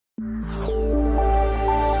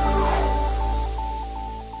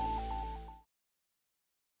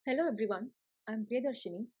Hello everyone, I'm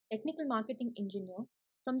Priyadarshini, Technical Marketing Engineer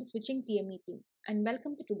from the Switching TME team, and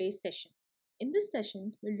welcome to today's session. In this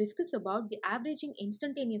session, we'll discuss about the averaging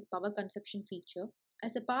instantaneous power consumption feature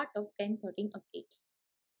as a part of 10.13 update.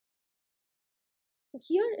 So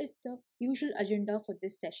here is the usual agenda for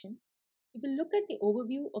this session. We will look at the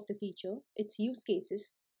overview of the feature, its use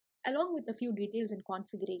cases, along with a few details and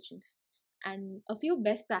configurations, and a few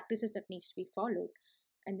best practices that needs to be followed.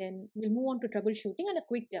 And then we'll move on to troubleshooting and a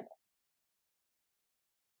quick demo.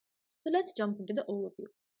 So let's jump into the overview.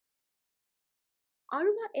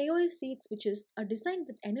 Aruba AOS-CX switches are designed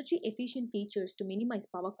with energy efficient features to minimize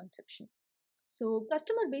power consumption. So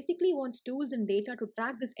customer basically wants tools and data to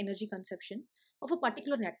track this energy consumption of a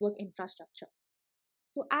particular network infrastructure.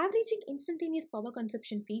 So averaging instantaneous power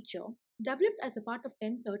consumption feature developed as a part of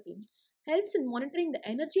 10.13 helps in monitoring the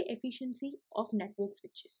energy efficiency of network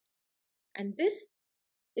switches. And this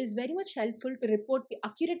is very much helpful to report the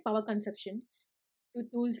accurate power consumption to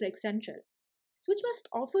tools like Central. Switch must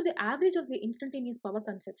offer the average of the instantaneous power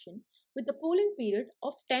consumption with a polling period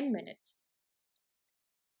of 10 minutes.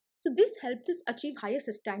 So this helps us achieve higher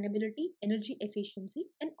sustainability, energy efficiency,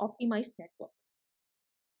 and optimized network.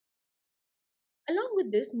 Along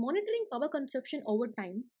with this, monitoring power consumption over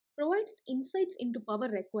time provides insights into power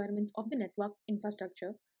requirements of the network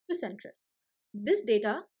infrastructure to Central. This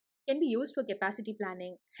data can be used for capacity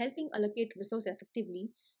planning, helping allocate resource effectively,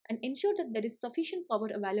 and ensure that there is sufficient power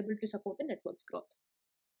available to support the network's growth.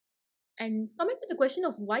 And coming to the question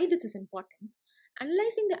of why this is important,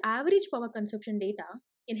 analyzing the average power consumption data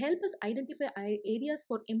can help us identify areas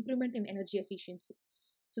for improvement in energy efficiency.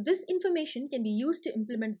 So this information can be used to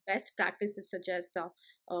implement best practices such as,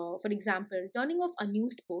 for example, turning off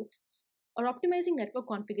unused ports or optimizing network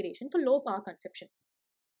configuration for low power consumption.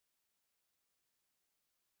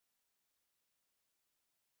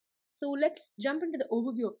 So let's jump into the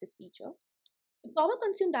overview of this feature. The power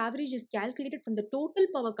consumed average is calculated from the total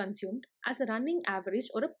power consumed as a running average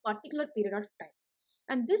or a particular period of time.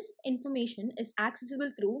 And this information is accessible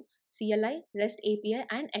through CLI, REST API,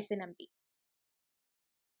 and SNMP.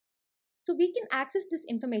 So we can access this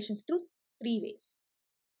information through three ways.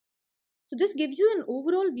 So this gives you an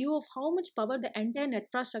overall view of how much power the entire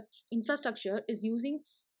infrastructure is using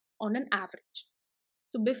on an average.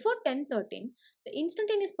 So before 10.13, the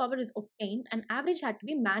instantaneous power is obtained and average had to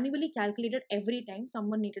be manually calculated every time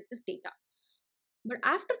someone needed this data. But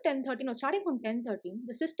after 10.13 or starting from 10.13,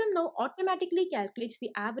 the system now automatically calculates the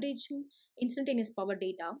average instantaneous power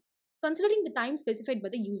data considering the time specified by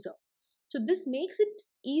the user. So this makes it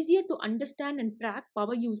easier to understand and track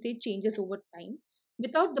power usage changes over time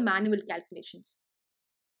without the manual calculations.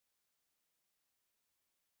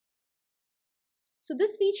 So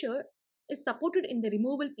this feature is supported in the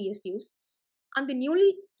removable PSUs and the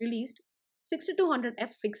newly released 6200F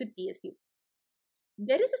fixed PSU.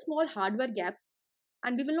 There is a small hardware gap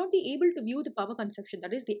and we will not be able to view the power consumption,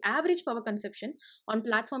 that is the average power consumption on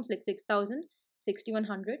platforms like 6000,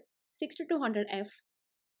 6100, 6200F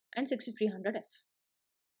and 6300F.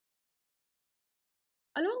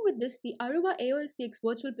 Along with this, the Aruba AOS-CX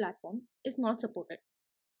virtual platform is not supported.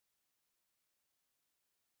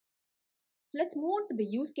 So let's move on to the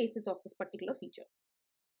use cases of this particular feature.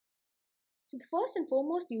 So the first and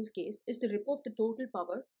foremost use case is to report the total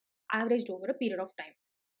power averaged over a period of time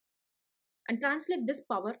and translate this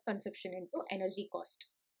power consumption into energy cost.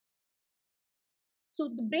 So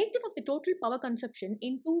the breakdown of the total power consumption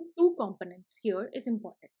into two components here is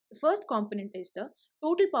important. The first component is the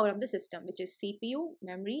total power of the system, which is CPU,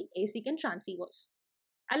 memory, ASIC and transceivers,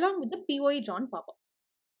 along with the PoE drawn power.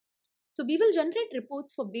 So we will generate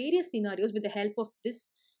reports for various scenarios with the help of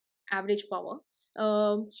this average power.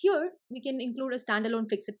 Here we can include a standalone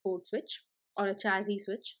fixed port switch or a chassis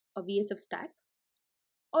switch, a VSF stack,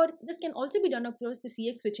 or this can also be done across the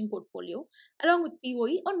CX switching portfolio along with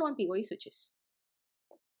PoE or non-PoE switches.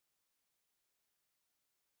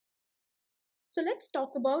 So let's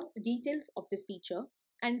talk about the details of this feature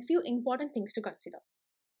and few important things to consider.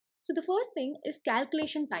 So the first thing is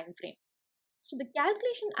calculation time frame. So the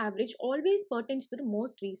calculation average always pertains to the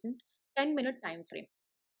most recent 10-minute time frame.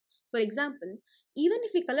 For example, even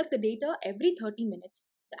if we collect the data every 30 minutes,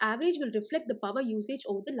 the average will reflect the power usage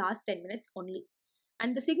over the last 10 minutes only.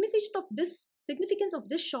 And the significance of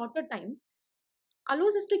this shorter time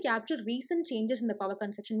allows us to capture recent changes in the power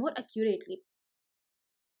consumption more accurately.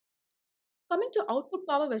 Coming to output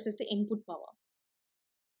power versus the input power.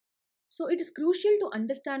 So it is crucial to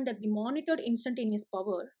understand that the monitored instantaneous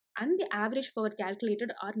power and the average power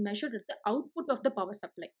calculated are measured at the output of the power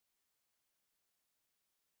supply.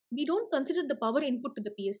 We don't consider the power input to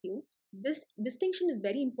the PSU. This distinction is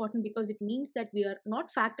very important because it means that we are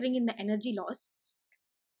not factoring in the energy loss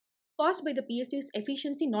caused by the PSU's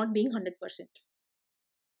efficiency not being 100%.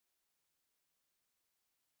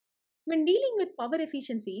 When dealing with power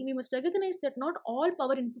efficiency, we must recognize that not all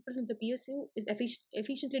power input into the PSU is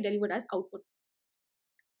efficiently delivered as output.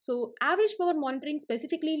 So, average power monitoring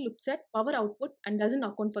specifically looks at power output and doesn't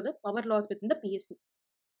account for the power loss within the PSU.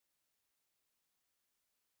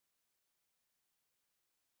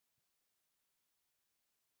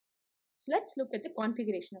 So, let's look at the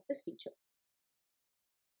configuration of this feature.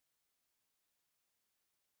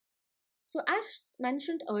 So, as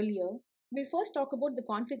mentioned earlier, we'll first talk about the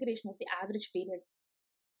configuration of the average period.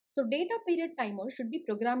 So, data period timer should be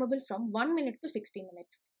programmable from 1 minute to 60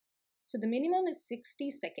 minutes. So, the minimum is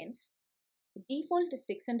 60 seconds. The default is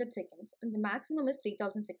 600 seconds and the maximum is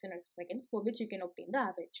 3600 seconds, for which you can obtain the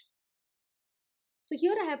average. So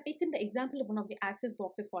here I have taken the example of one of the access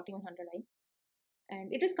boxes 4100i,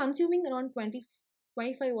 and it is consuming around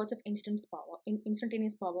 25 watts of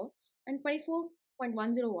instantaneous power and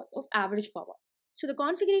 24.10 watts of average power. So the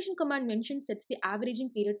configuration command mentioned sets the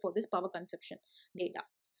averaging period for this power consumption data.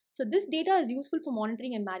 So this data is useful for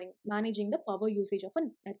monitoring and managing the power usage of a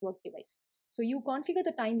network device. So you configure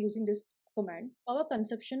the time using this command, power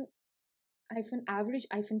consumption average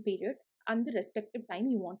period, and the respective time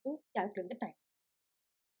you want to calculate the time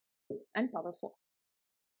and power for.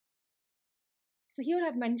 So here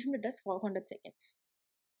I've mentioned it as 400 seconds.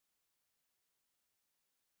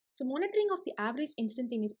 So monitoring of the average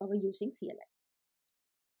instantaneous power using CLI.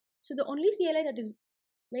 So the only CLI that is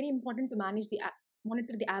very important to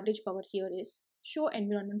monitor the average power here is show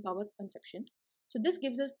environment power consumption. So this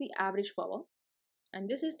gives us the average power, and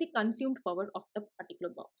this is the consumed power of the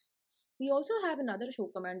particular box. We also have another show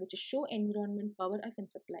command, which is show environment power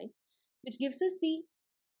supply, which gives us the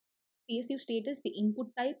PSU status, the input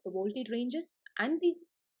type, the voltage ranges, and the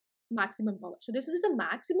maximum power. So this is the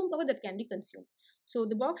maximum power that can be consumed. So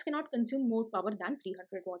the box cannot consume more power than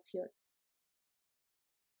 300 watts here.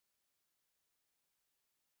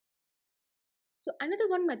 So another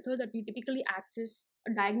one method that we typically access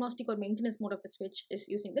a diagnostic or maintenance mode of the switch is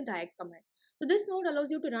using the diag command. So this mode allows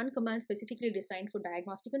you to run commands specifically designed for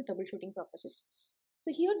diagnostic and troubleshooting purposes.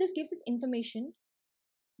 So here this gives us information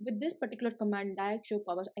with this particular command, diag show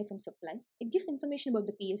power supply. It gives information about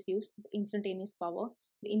the PSUs, the instantaneous power,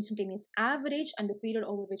 the instantaneous average, and the period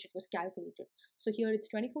over which it was calculated. So here it's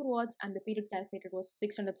 24 watts and the period calculated was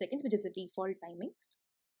 600 seconds, which is the default timings.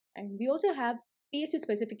 And we also have PSU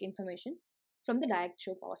specific information from the diag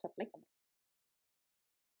show power supply command.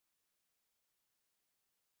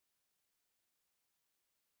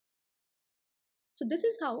 So this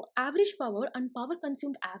is how average power and power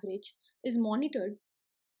consumed average is monitored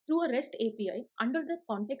through a REST API under the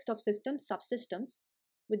context of system subsystems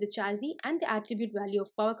with the chassis and the attribute value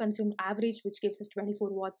of power consumed average, which gives us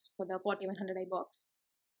 24 watts for the 4100i box,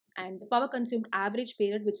 and the power consumed average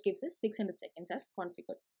period, which gives us 600 seconds as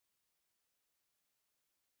configured.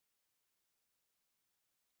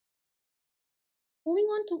 Moving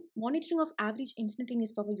on to monitoring of average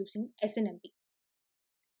instantaneous power using SNMP.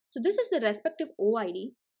 So this is the respective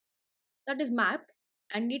OID that is mapped,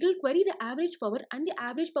 and it will query the average power and the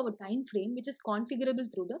average power time frame, which is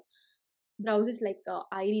configurable through the browsers like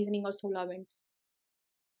iReasoning or SolarWinds.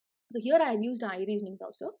 So here I have used an iReasoning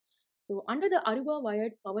browser. So under the Aruba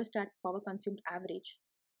wired power stat power consumed average,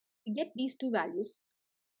 we get these two values,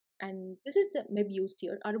 and this is the MIB used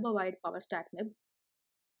here, Aruba wired power stat MIB,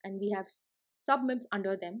 and we have sub MIBs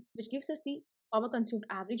under them, which gives us the power consumed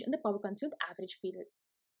average and the power consumed average period.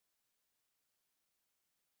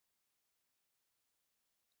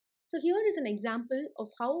 So here is an example of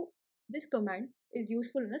how this command is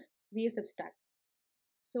useful in a VSF stack.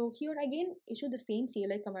 So here again issue the same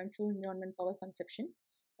CLI command show environment power consumption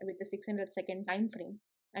with the 600 second time frame,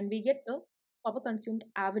 and we get the power consumed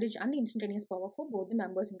average and the instantaneous power for both the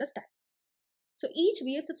members in the stack. So each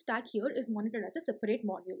VSF stack here is monitored as a separate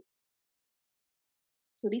module.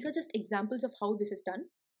 So these are just examples of how this is done.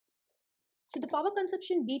 So the power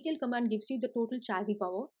consumption detail command gives you the total chassis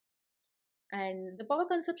power and the power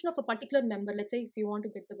consumption of a particular member. Let's say if you want to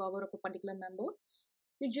get the power of a particular member,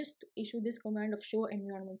 you just issue this command of show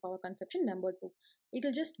environment power consumption member 2. It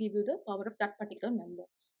will just give you the power of that particular member.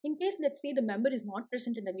 In case, let's say the member is not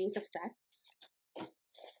present in the VSF stack,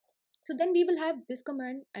 so then we will have this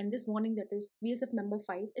command and this warning, that is VSF member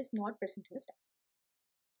 5 is not present in the stack.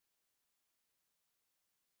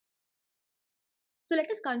 So let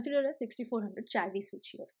us consider a 6400 chassis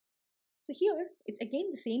switch here. So here it's again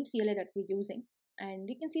the same CLI that we're using, And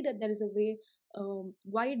you can see that there is a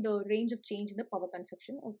wide range of change in the power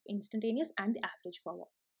consumption of instantaneous and the average power.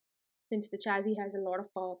 Since the chassis has a lot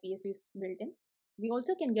of power PSUs built in, we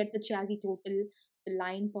also can get the chassis total, the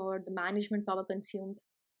line power, the management power consumed,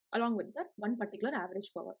 along with that one particular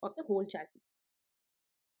average power of the whole chassis.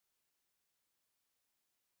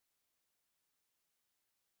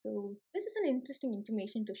 So this is an interesting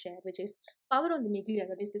information to share, which is power on the Miglia,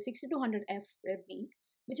 that is the 6200F RevB,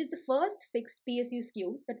 which is the first fixed PSU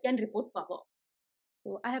SKU that can report power.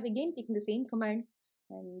 So I have again taken the same command,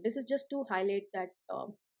 and this is just to highlight that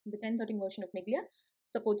the 10.13 version of Miglia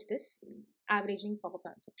supports this averaging power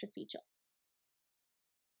consumption feature.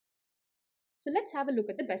 So let's have a look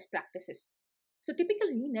at the best practices. So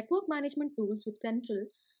typically, network management tools with central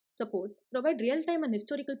support provide real-time and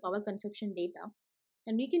historical power consumption data,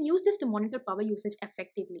 and we can use this to monitor power usage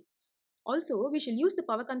effectively. Also, we shall use the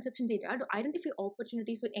power consumption data to identify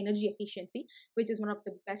opportunities for energy efficiency, which is one of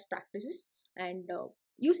the best practices. And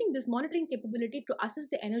using this monitoring capability to assess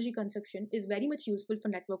the energy consumption is very much useful for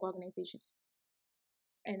network organizations.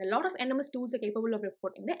 And a lot of NMS tools are capable of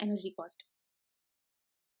reporting the energy cost.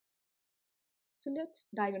 So let's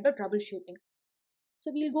dive into troubleshooting.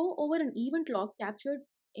 So we'll go over an event log captured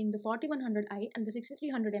in the 4100i and the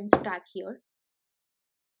 6300M stack here,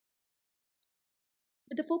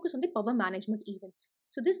 with a focus on the power management events.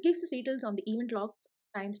 So this gives us details on the event logs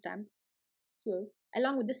timestamp here,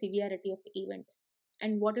 along with the severity of the event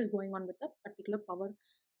and what is going on with the particular power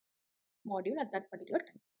module at that particular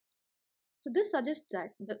time. So this suggests that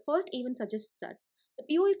the first event suggests that the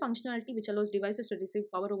PoE functionality, which allows devices to receive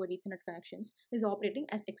power over Ethernet connections, is operating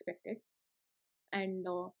as expected. And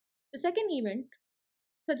the second event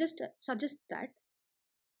suggests that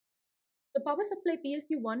the power supply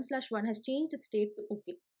PSU1/1 has changed its state to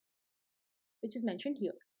OK, which is mentioned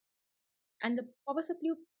here. And the power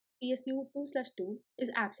supply PSU2/2 is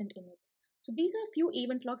absent in it. So these are a few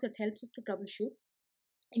event logs that helps us to troubleshoot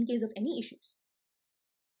in case of any issues.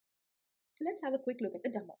 So let's have a quick look at the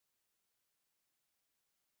demo.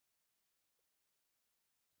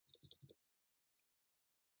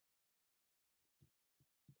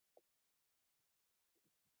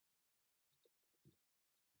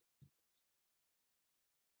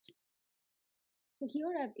 So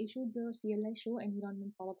here I've issued the CLI show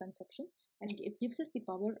environment power consumption, and it gives us the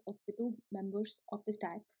power of the two members of the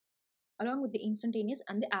stack along with the instantaneous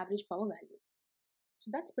and the average power value.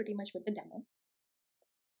 So that's pretty much with the demo.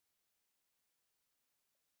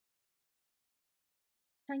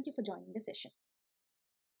 Thank you for joining the session.